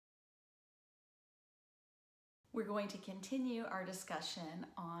We're going to continue our discussion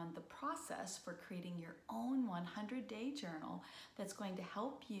on the process for creating your own 100-day journal that's going to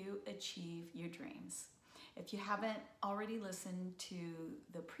help you achieve your dreams. If you haven't already listened to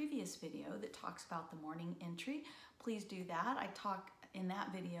the previous video that talks about the morning entry, please do that. I talk in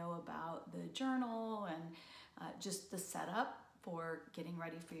that video about the journal and just the setup for getting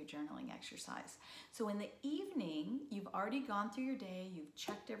ready for your journaling exercise. So in the evening, you've already gone through your day, you've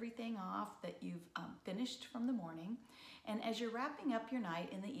checked everything off that you've finished from the morning, and as you're wrapping up your night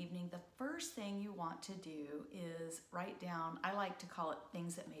in the evening, the first thing you want to do is write down, I like to call it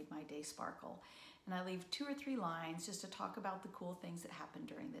things that made my day sparkle, and I leave 2 or 3 lines just to talk about the cool things that happened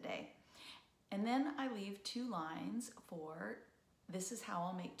during the day. And then I leave 2 lines for, this is how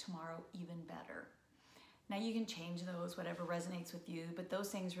I'll make tomorrow even better. Now you can change those, whatever resonates with you, but those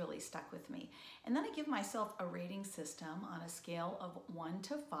things really stuck with me. And then I give myself a rating system on a scale of 1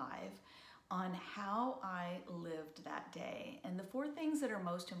 to 5 on how I lived that day. And the 4 things that are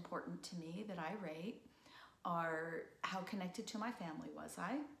most important to me that I rate are how connected to my family was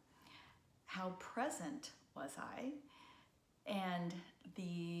I, how present was I, and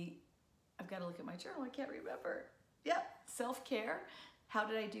I've got to look at my journal, I can't remember. Yep, self-care. How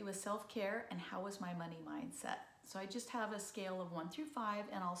did I do with self-care, and how was my money mindset? So I just have a scale of 1 through 5,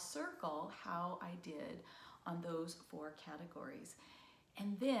 and I'll circle how I did on those 4 categories.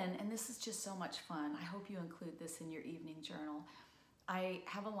 And then, and this is just so much fun, I hope you include this in your evening journal, I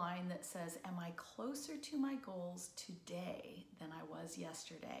have a line that says, am I closer to my goals today than I was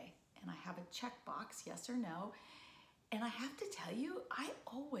yesterday? And I have a checkbox, yes or no. And I have to tell you, I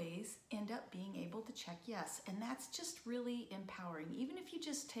always end up being able to check yes. And that's just really empowering. Even if you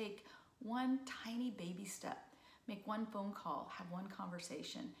just take one tiny baby step, make 1 phone call, have 1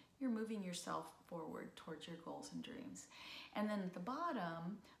 conversation, you're moving yourself forward towards your goals and dreams. And then at the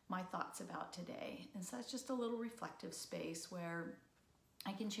bottom, my thoughts about today. And so that's just a little reflective space where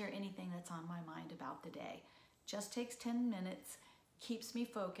I can share anything that's on my mind about the day. Just takes 10 minutes, keeps me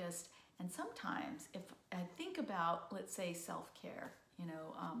focused. And sometimes if I think about, let's say, self-care,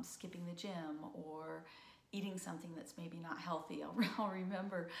 skipping the gym or eating something that's maybe not healthy, I'll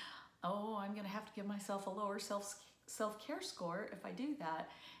remember, oh, I'm going to have to give myself a lower self-care score if I do that.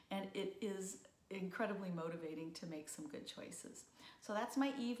 And it is incredibly motivating to make some good choices. So that's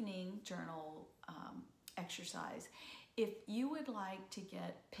my evening journal exercise. If you would like to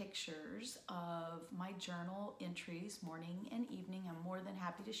get pictures of my journal entries morning and evening, I'm more than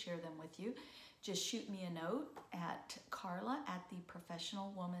happy to share them with you. Just shoot me a note at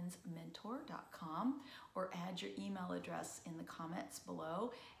carla@theprofessionalwomansmentor.com or add your email address in the comments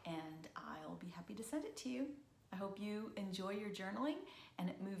below and I'll be happy to send it to you. I hope you enjoy your journaling and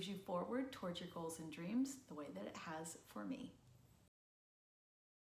it moves you forward towards your goals and dreams the way that it has for me.